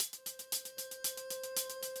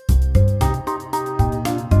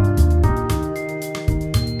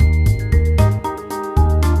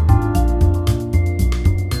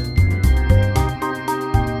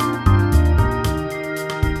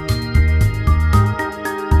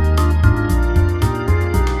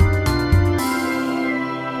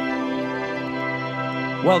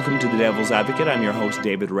Welcome to The Devil's Advocate. I'm your host,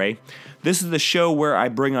 David Ray. This is the show where I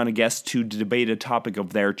bring on a guest to debate a topic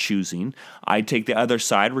of their choosing. I take the other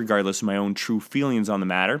side, regardless of my own true feelings on the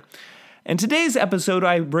matter. And today's episode,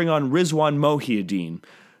 I bring on Rizwan Mohiuddin,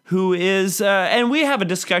 who is, and we have a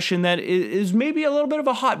discussion that is maybe a little bit of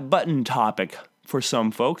a hot button topic for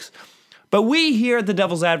some folks. But we here at The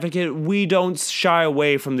Devil's Advocate, we don't shy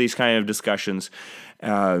away from these kind of discussions.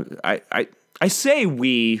 I say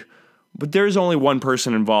we, but there's only one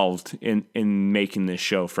person involved in making this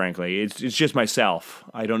show, frankly. It's just myself.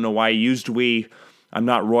 I don't know why I used we. I'm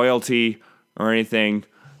not royalty or anything.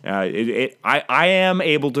 I am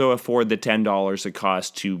able to afford the $10 it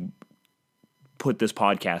costs to put this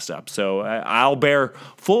podcast up. So I'll bear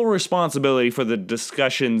full responsibility for the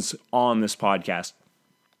discussions on this podcast.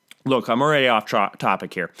 Look, I'm already off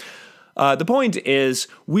topic here. The point is,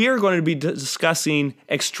 we are going to be discussing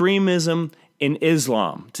extremism in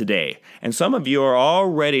Islam today. And some of you are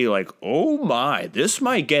already like, oh my, this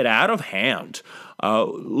might get out of hand.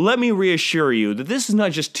 Let me reassure you that this is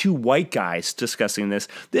not just two white guys discussing this.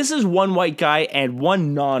 This is one white guy and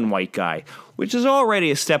one non-white guy, which is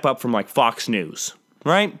already a step up from like Fox News,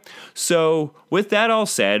 right? So with that all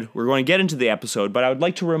said, we're going to get into the episode, but I would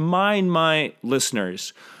like to remind my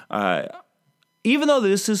listeners, even though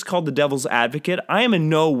this is called The Devil's Advocate, I am in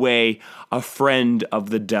no way a friend of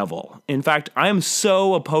the devil. In fact, I am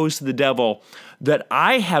so opposed to the devil that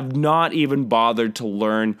I have not even bothered to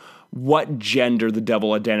learn what gender the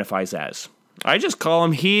devil identifies as. I just call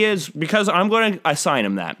him he is because I'm going to assign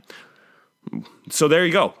him that. So there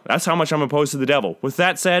you go. That's how much I'm opposed to the devil. With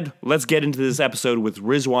that said, let's get into this episode with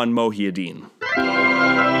Rizwan Mohiuddin.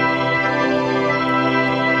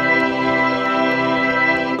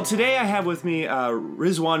 Today I have with me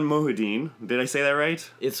Rizwan Mohiuddin. Did I say that right?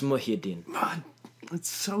 It's Mohiuddin. It's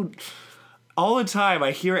so... All the time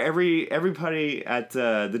I hear everybody at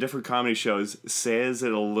the different comedy shows says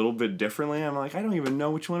it a little bit differently. I'm like, I don't even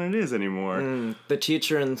know which one it is anymore. The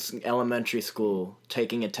teacher in elementary school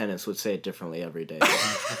taking attendance would say it differently every day.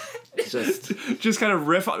 Just kind of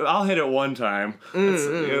riff. I'll hit it one time.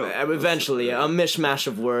 Eventually, a mishmash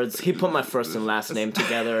of words. He put my first and last name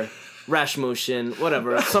together. Rashmushin,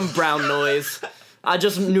 whatever, some brown noise. I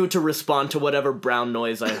just knew to respond to whatever brown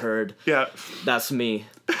noise I heard. Yeah. That's me.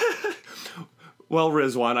 Well,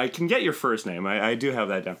 Rizwan, I can get your first name. I do have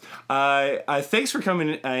that down. Thanks for coming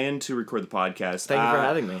in to record the podcast. Thank you for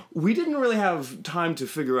having me. We didn't really have time to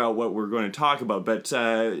figure out what we're going to talk about, but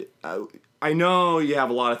I know you have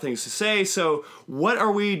a lot of things to say, so what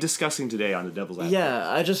are we discussing today on The Devil's Advocate? Yeah,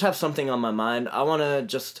 I just have something on my mind. I want to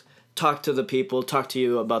just talk to the people, talk to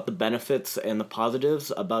you about the benefits and the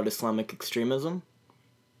positives about Islamic extremism.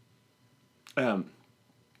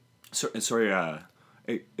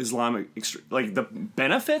 Islamic like the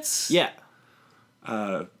benefits? Yeah.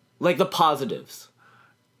 Like the positives.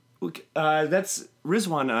 That's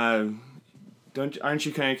Rizwan. Aren't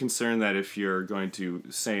you kind of concerned that if you're going to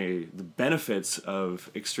say the benefits of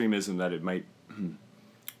extremism, that it might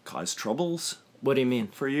cause troubles? What do you mean?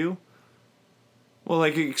 For you? Well,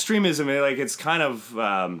 like extremism, like it's kind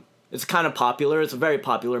of. It's kind of popular. It's a very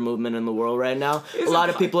popular movement in the world right now. A lot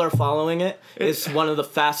of people are following it. It's one of the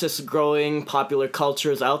fastest growing popular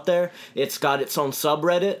cultures out there. It's got its own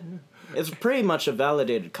subreddit. It's pretty much a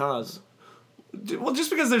validated cause. Well, just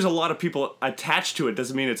because there's a lot of people attached to it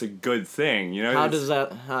doesn't mean it's a good thing, you know? How does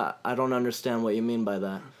that... I don't understand what you mean by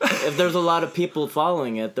that. If there's a lot of people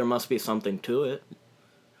following it, there must be something to it.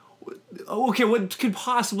 Okay, what could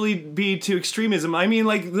possibly be to extremism? I mean,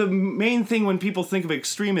 like, the main thing when people think of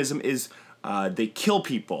extremism is they kill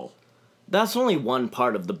people. That's only one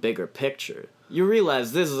part of the bigger picture. You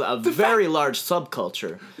realize this is a very large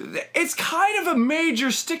subculture. It's kind of a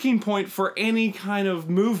major sticking point for any kind of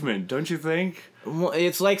movement, don't you think? Well,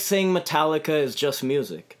 it's like saying Metallica is just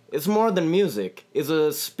music. It's more than music. It's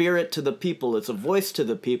a spirit to the people. It's a voice to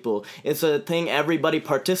the people. It's a thing everybody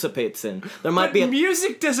participates in. There might be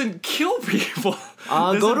music doesn't kill people.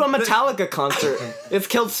 Go to a Metallica concert. It's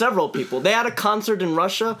killed several people. They had a concert in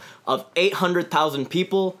Russia of 800,000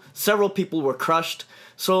 people. Several people were crushed.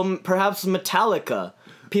 So perhaps Metallica.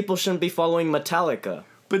 People shouldn't be following Metallica.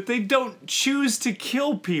 But they don't choose to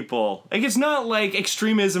kill people. Like, it's not like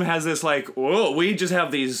extremism has this, like, whoa, we just have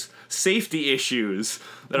these safety issues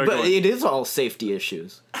that are going... it is all safety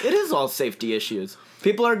issues. It is all safety issues.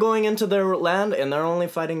 People are going into their land and they're only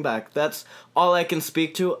fighting back. That's all I can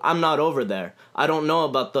speak to. I'm not over there. I don't know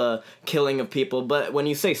about the killing of people, but when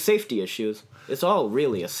you say safety issues, It's all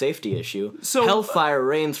really a safety issue. So hellfire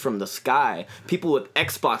rains from the sky. People with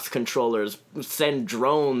Xbox controllers send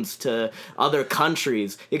drones to other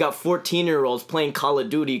countries. You got 14-year-olds playing Call of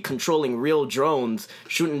Duty, controlling real drones,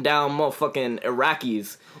 shooting down motherfucking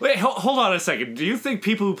Iraqis. Wait, hold on a second. Do you think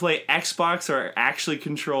people who play Xbox are actually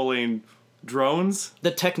controlling drones?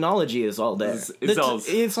 The technology is all there. It's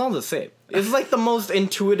all the same. It's like the most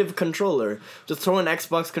intuitive controller. Just throw an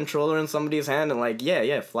Xbox controller in somebody's hand and like,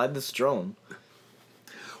 yeah, fly this drone.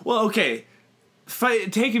 Well, okay.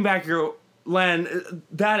 Taking back your land,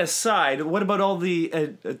 that aside, what about all the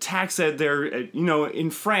attacks that they're, in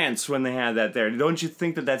France when they had that there? Don't you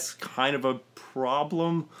think that that's kind of a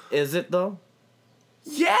problem? Is it, though?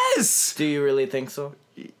 Yes! Do you really think so?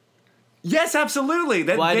 Yes, absolutely.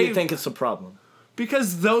 Why do you think it's a problem?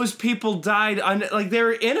 Because those people died they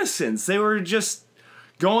were innocents. They were just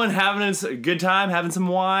having a good time, having some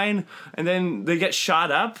wine, and then they get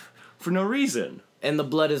shot up for no reason. And the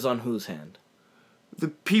blood is on whose hand? The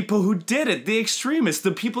people who did it, the extremists,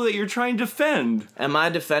 the people that you're trying to defend. Am I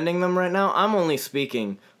defending them right now? I'm only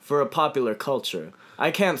speaking for a popular culture.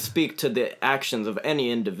 I can't speak to the actions of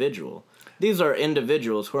any individual. These are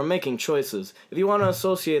individuals who are making choices. If you want to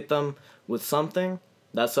associate them with something,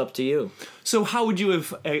 that's up to you. So how would you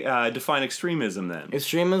define extremism then?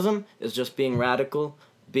 Extremism is just being radical,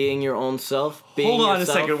 being your own self, Hold on a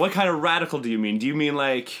second. What kind of radical do you mean? Do you mean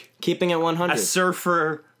like keeping it 100? A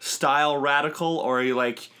surfer style radical, or are you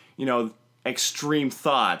like, extreme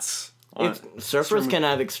thoughts? Surfers can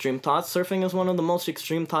have extreme thoughts. Surfing is one of the most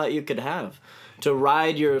extreme thoughts you could have. To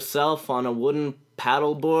ride yourself on a wooden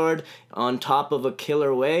paddleboard on top of a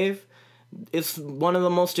killer wave, it's one of the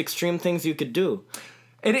most extreme things you could do.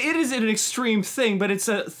 And it is an extreme thing, but it's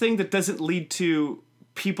a thing that doesn't lead to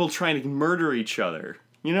people trying to murder each other,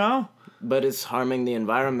 But it's harming the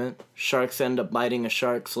environment. Sharks end up biting a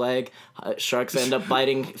shark's leg. Sharks end up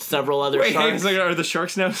biting several other sharks. Wait, are the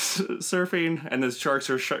sharks now surfing, and the sharks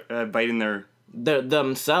are biting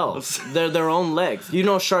themselves? They're their own legs.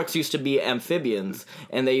 Sharks used to be amphibians,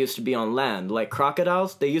 and they used to be on land. Like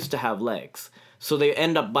crocodiles, they used to have legs. So they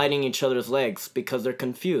end up biting each other's legs because they're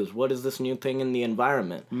confused. What is this new thing in the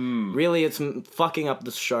environment? Really, it's fucking up the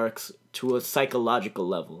sharks to a psychological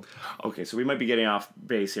level. Okay, so we might be getting off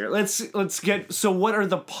base here. Let's get... So what are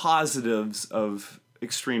the positives of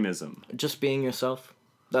extremism? Just being yourself.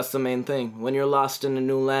 That's the main thing. When you're lost in a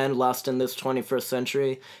new land, lost in this 21st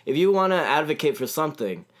century, if you want to advocate for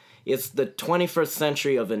something, it's the 21st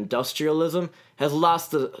century of industrialism has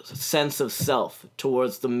lost the sense of self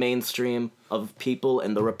towards the mainstream of people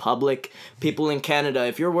in the Republic. People in Canada,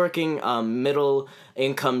 if you're working a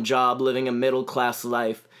middle-income job, living a middle-class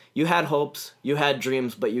life, you had hopes, you had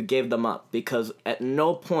dreams, but you gave them up because at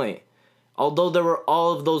no point, although there were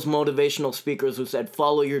all of those motivational speakers who said,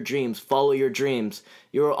 follow your dreams,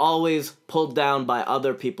 you were always pulled down by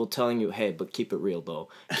other people telling you, hey, but keep it real though.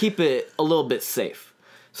 Keep it a little bit safe.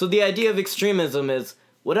 So the idea of extremism is,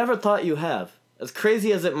 whatever thought you have, as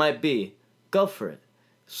crazy as it might be, go for it.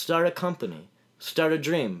 Start a company. Start a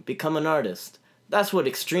dream. Become an artist. That's what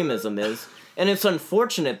extremism is. And it's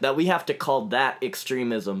unfortunate that we have to call that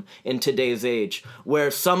extremism in today's age, where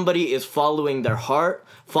somebody is following their heart,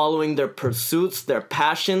 following their pursuits, their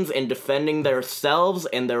passions, and defending themselves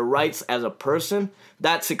and their rights as a person.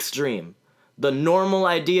 That's extreme. The normal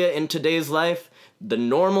idea in today's life, the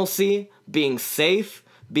normalcy, being safe,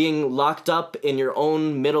 being locked up in your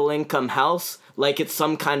own middle-income house like it's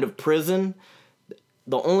some kind of prison.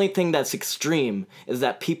 The only thing that's extreme is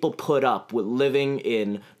that people put up with living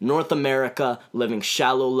in North America, living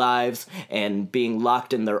shallow lives, and being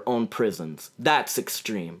locked in their own prisons. That's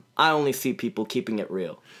extreme. I only see people keeping it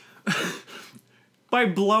real. By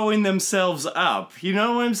blowing themselves up. You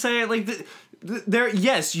know what I'm saying? Like,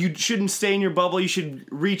 yes, you shouldn't stay in your bubble. You should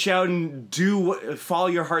reach out and follow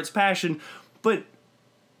your heart's passion. But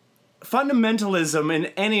fundamentalism in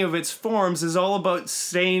any of its forms is all about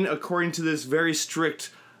staying according to this very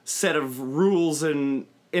strict set of rules, and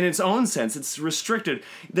in its own sense, it's restricted.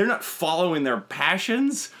 They're not following their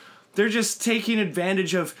passions. They're just taking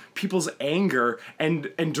advantage of people's anger and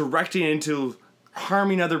directing it into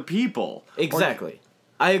harming other people. Exactly.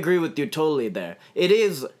 I agree with you totally there. It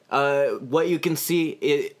is what you can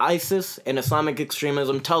see. ISIS and Islamic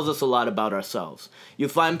extremism tells us a lot about ourselves. You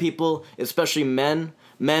find people, especially men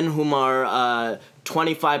whom are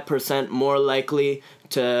 25% more likely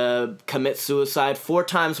to commit suicide, 4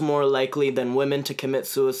 times more likely than women to commit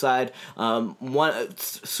suicide.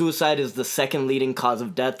 Suicide is the second leading cause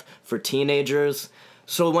of death for teenagers.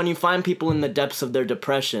 So when you find people in the depths of their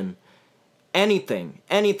depression,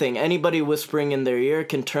 anybody whispering in their ear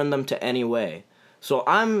can turn them to any way. So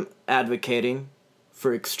I'm advocating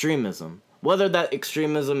for extremism. Whether that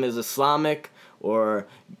extremism is Islamic or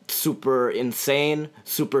super insane,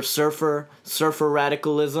 super surfer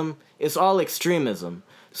radicalism, it's all extremism.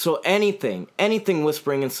 So anything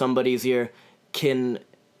whispering in somebody's ear can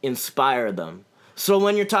inspire them. So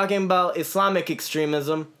when you're talking about Islamic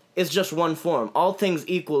extremism, it's just one form. All things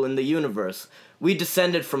equal in the universe. We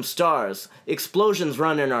descended from stars. Explosions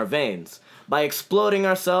run in our veins. By exploding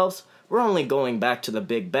ourselves, we're only going back to the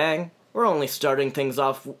Big Bang. We're only starting things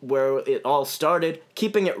off where it all started,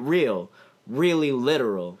 keeping it real, really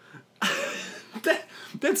literal.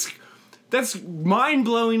 That's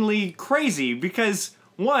mind-blowingly crazy because,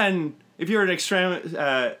 one, if you're an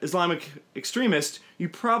Islamic extremist, you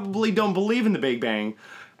probably don't believe in the Big Bang.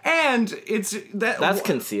 And that's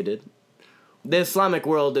conceded. The Islamic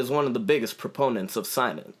world is one of the biggest proponents of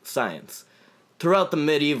science. Throughout the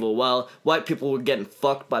medieval, while white people were getting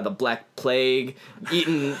fucked by the Black Plague,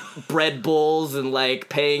 eating bread bowls and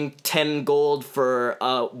paying 10 gold for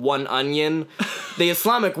 1 onion, the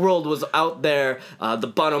Islamic world was out there. The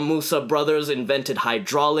Banu Musa brothers invented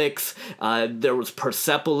hydraulics. There was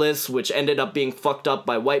Persepolis, which ended up being fucked up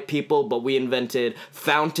by white people, but we invented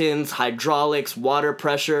fountains, hydraulics, water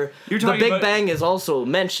pressure. The Big Bang is also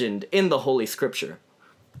mentioned in the Holy Scripture.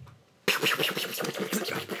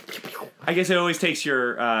 I guess it always takes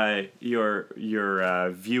your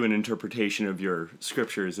view and interpretation of your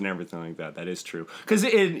scriptures and everything like that. That is true. Because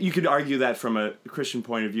you could argue that from a Christian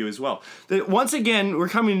point of view as well. Once again, we're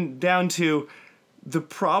coming down to the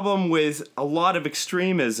problem with a lot of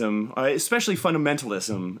extremism, especially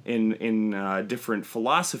fundamentalism in different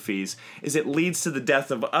philosophies, is it leads to the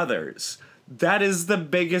death of others. That is the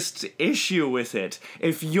biggest issue with it.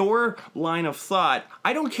 If your line of thought,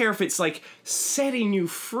 I don't care if it's setting you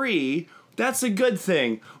free, that's a good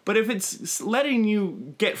thing. But if it's letting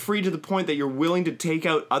you get free to the point that you're willing to take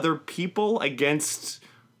out other people against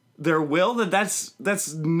their will, that's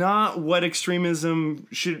not what extremism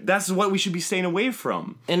should, that's what we should be staying away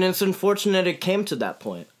from. And it's unfortunate it came to that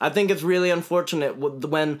point. I think it's really unfortunate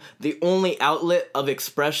when the only outlet of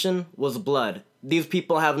expression was blood. These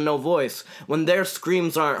people have no voice. When their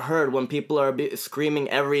screams aren't heard, when people are screaming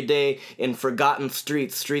every day in forgotten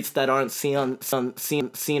streets that aren't seen on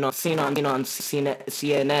CNN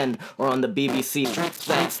or on the BBC,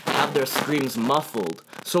 that have their screams muffled.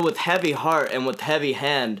 So with heavy heart and with heavy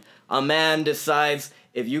hand, a man decides,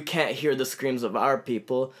 if you can't hear the screams of our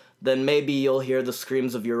people, then maybe you'll hear the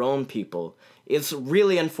screams of your own people. It's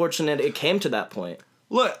really unfortunate it came to that point.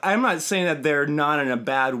 Look, I'm not saying that they're not in a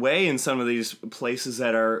bad way in some of these places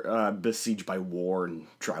that are besieged by war and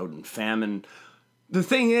drought and famine. The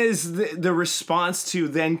thing is, the response to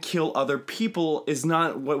then kill other people is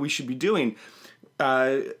not what we should be doing.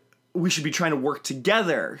 We should be trying to work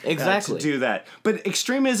together to do that. But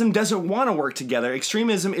extremism doesn't want to work together.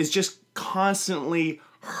 Extremism is just constantly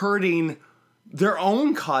hurting their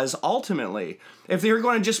own cause ultimately. If they were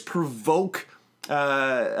going to just provoke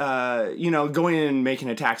going in and making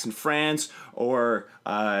attacks in France or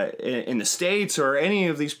in the States or any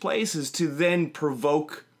of these places to then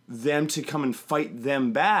provoke them to come and fight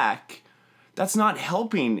them back, that's not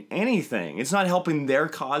helping anything. It's not helping their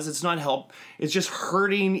cause. It's just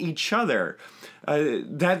hurting each other.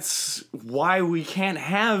 That's why we can't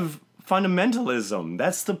have fundamentalism.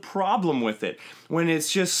 That's the problem with it. When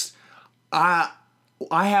it's just, I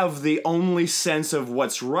have the only sense of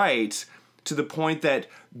what's right, to the point that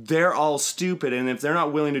they're all stupid, and if they're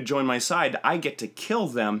not willing to join my side, I get to kill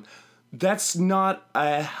them. That's not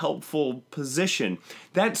a helpful position.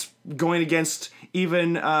 That's going against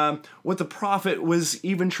even what the Prophet was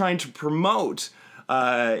even trying to promote,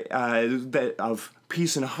 that of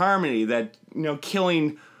peace and harmony, that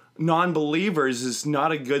killing non-believers is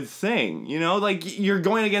not a good thing. You're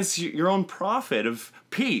going against your own Prophet of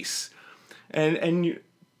peace. And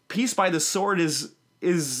peace by the sword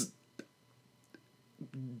is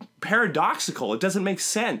paradoxical. It doesn't make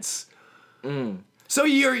sense. So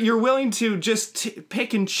you're willing to just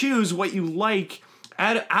pick and choose what you like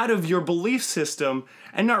out of your belief system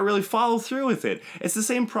and not really follow through with it. It's the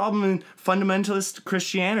same problem in fundamentalist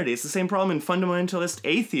Christianity. It's the same problem in fundamentalist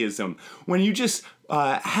atheism. When you just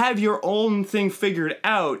have your own thing figured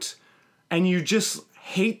out and you just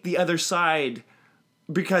hate the other side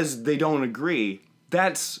because they don't agree,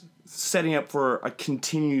 that's setting up for a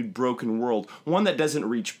continued broken world, one that doesn't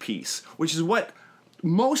reach peace, which is what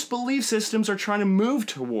most belief systems are trying to move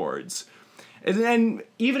towards. And then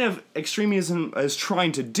even if extremism is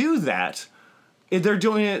trying to do that, they're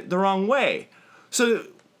doing it the wrong way. So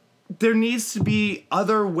there needs to be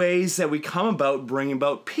other ways that we come about bringing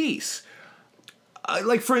about peace.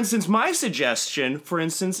 like, for instance, my suggestion, for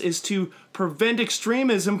instance, is to prevent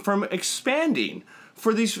extremism from expanding,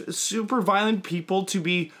 for these super violent people to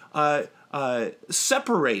be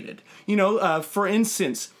separated. For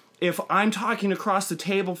instance, if I'm talking across the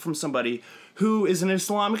table from somebody who is an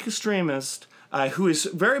Islamic extremist, who is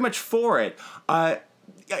very much for it,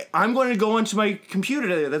 I'm going to go into my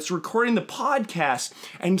computer that's recording the podcast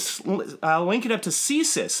and link it up to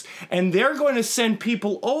CSIS, and they're going to send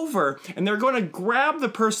people over, and they're going to grab the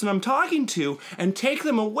person I'm talking to and take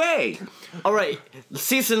them away. All right,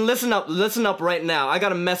 CSIS, listen up right now. I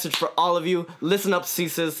got a message for all of you. Listen up,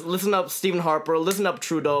 CSIS. Listen up, Stephen Harper. Listen up,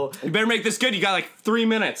 Trudeau. You better make this good. You got like 3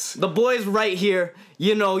 minutes. The boy's right here.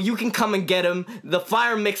 You can come and get him. The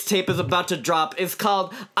Fire mixtape is about to drop. It's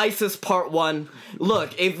called ISIS Part 1.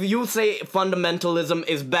 Look, if you say fundamentalism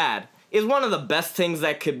is bad, it's one of the best things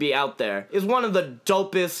that could be out there. It's one of the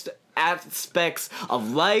dopest aspects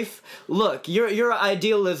of life. Look, your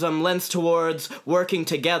idealism lends towards working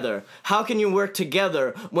together. How can you work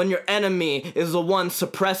together when your enemy is the one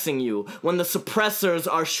suppressing you? When the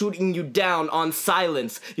suppressors are shooting you down on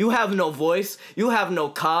silence? You have no voice. You have no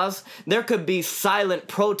cause. There could be silent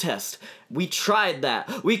protest. We tried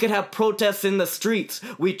that. We could have protests in the streets.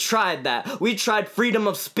 We tried that. We tried freedom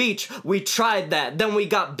of speech. We tried that. Then we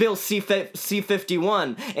got Bill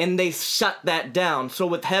C-51, and they shut that down. So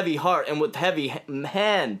with heavy heart and with heavy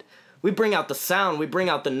hand, we bring out the sound. We bring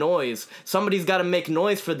out the noise. Somebody's got to make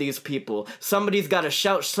noise for these people. Somebody's got to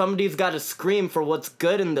shout. Somebody's got to scream for what's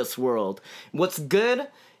good in this world. What's good?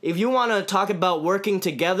 If you want to talk about working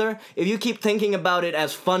together, if you keep thinking about it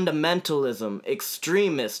as fundamentalism,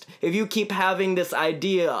 extremist, if you keep having this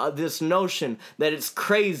idea, this notion that it's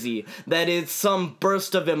crazy, that it's some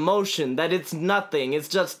burst of emotion, that it's nothing, it's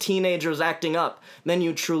just teenagers acting up, then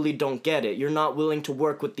you truly don't get it. You're not willing to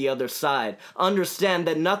work with the other side. Understand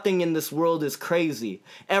that nothing in this world is crazy.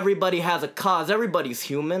 Everybody has a cause. Everybody's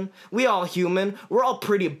human. We all human. We're all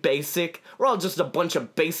pretty basic. We're all just a bunch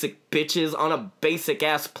of basic bitches on a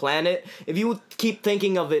basic-ass planet. If you keep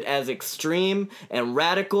thinking of it as extreme and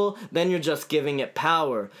radical, then you're just giving it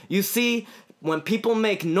power. You see, when people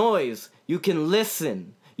make noise, you can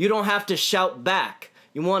listen. You don't have to shout back.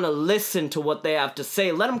 You want to listen to what they have to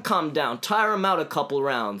say. Let them calm down. Tire them out a couple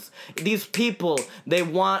rounds. These people, they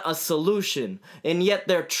want a solution, and yet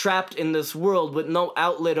they're trapped in this world with no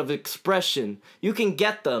outlet of expression. You can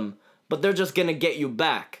get them, but they're just going to get you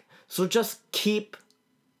back. So just keep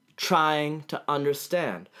trying to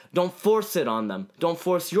understand. Don't force it on them. Don't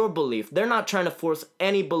force your belief. They're not trying to force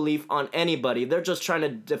any belief on anybody. They're just trying to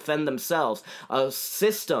defend themselves. A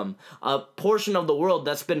system, a portion of the world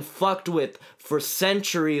that's been fucked with for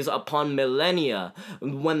centuries upon millennia.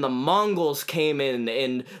 When the Mongols came in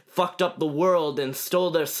and fucked up the world and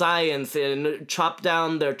stole their science and chopped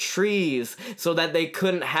down their trees so that they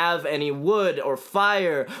couldn't have any wood or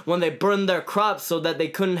fire. When they burned their crops so that they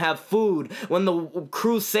couldn't have food. When the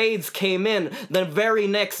Crusades came in the very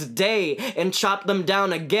next day and chopped them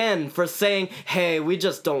down again for saying, hey, we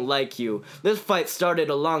just don't like you. This fight started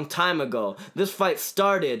a long time ago. This fight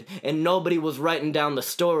started and nobody was writing down the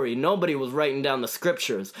story. Nobody was writing down the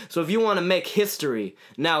scriptures. So if you want to make history,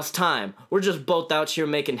 now's time. We're just both out here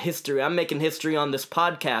making history. I'm making history on this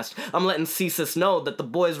podcast. I'm letting CSIS know that the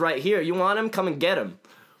boy's right here. You want him? Come and get him.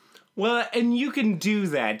 Well, and you can do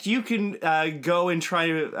that. You can go and try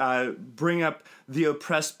to bring up the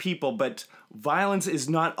oppressed people, but violence is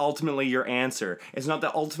not ultimately your answer. It's not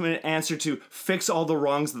the ultimate answer to fix all the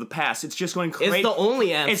wrongs of the past. It's just going to create... It's the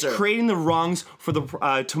only answer. It's creating the wrongs for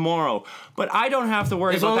the tomorrow. But I don't have to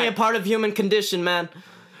worry about that. It's only a part of human condition, man.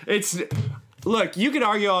 Look, you can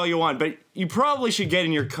argue all you want, but you probably should get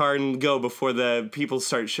in your car and go before the people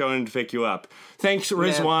start showing to pick you up. Thanks,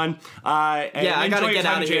 Rizwan. Yeah, I gotta get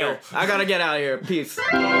out of here. I gotta get out of here. Peace.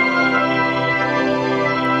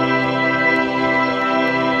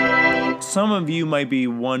 Some of you might be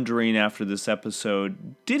wondering after this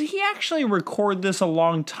episode, did he actually record this a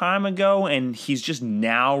long time ago and he's just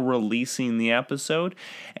now releasing the episode?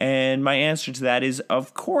 And my answer to that is,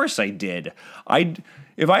 of course I did.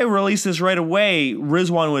 If I released this right away,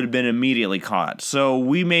 Rizwan would have been immediately caught. So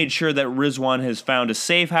we made sure that Rizwan has found a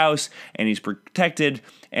safe house and he's protected,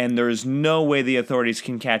 and there's no way the authorities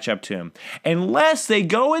can catch up to him. Unless they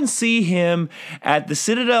go and see him at the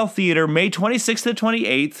Citadel Theater May 26th to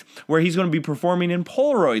 28th, where he's going to be performing in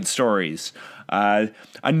Polaroid Stories.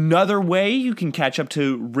 Another way you can catch up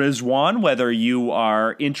to Rizwan, whether you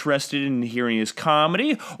are interested in hearing his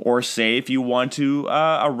comedy, or say if you want to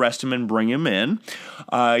arrest him and bring him in,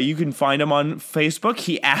 you can find him on Facebook.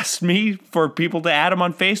 He asked me for people to add him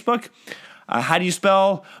on Facebook. How do you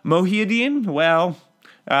spell Mohiuddin? Well,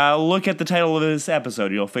 look at the title of this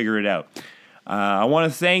episode. You'll figure it out. I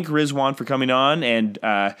want to thank Rizwan for coming on and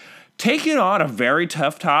taking on a very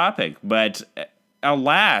tough topic. But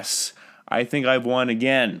alas, I think I've won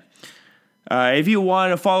again. If you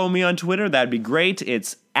want to follow me on Twitter, that'd be great.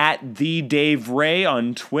 It's at @TheDaveRay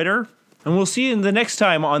on Twitter. And we'll see you the next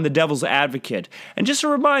time on The Devil's Advocate. And just a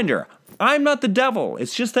reminder, I'm not the devil.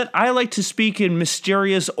 It's just that I like to speak in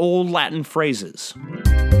mysterious old Latin phrases.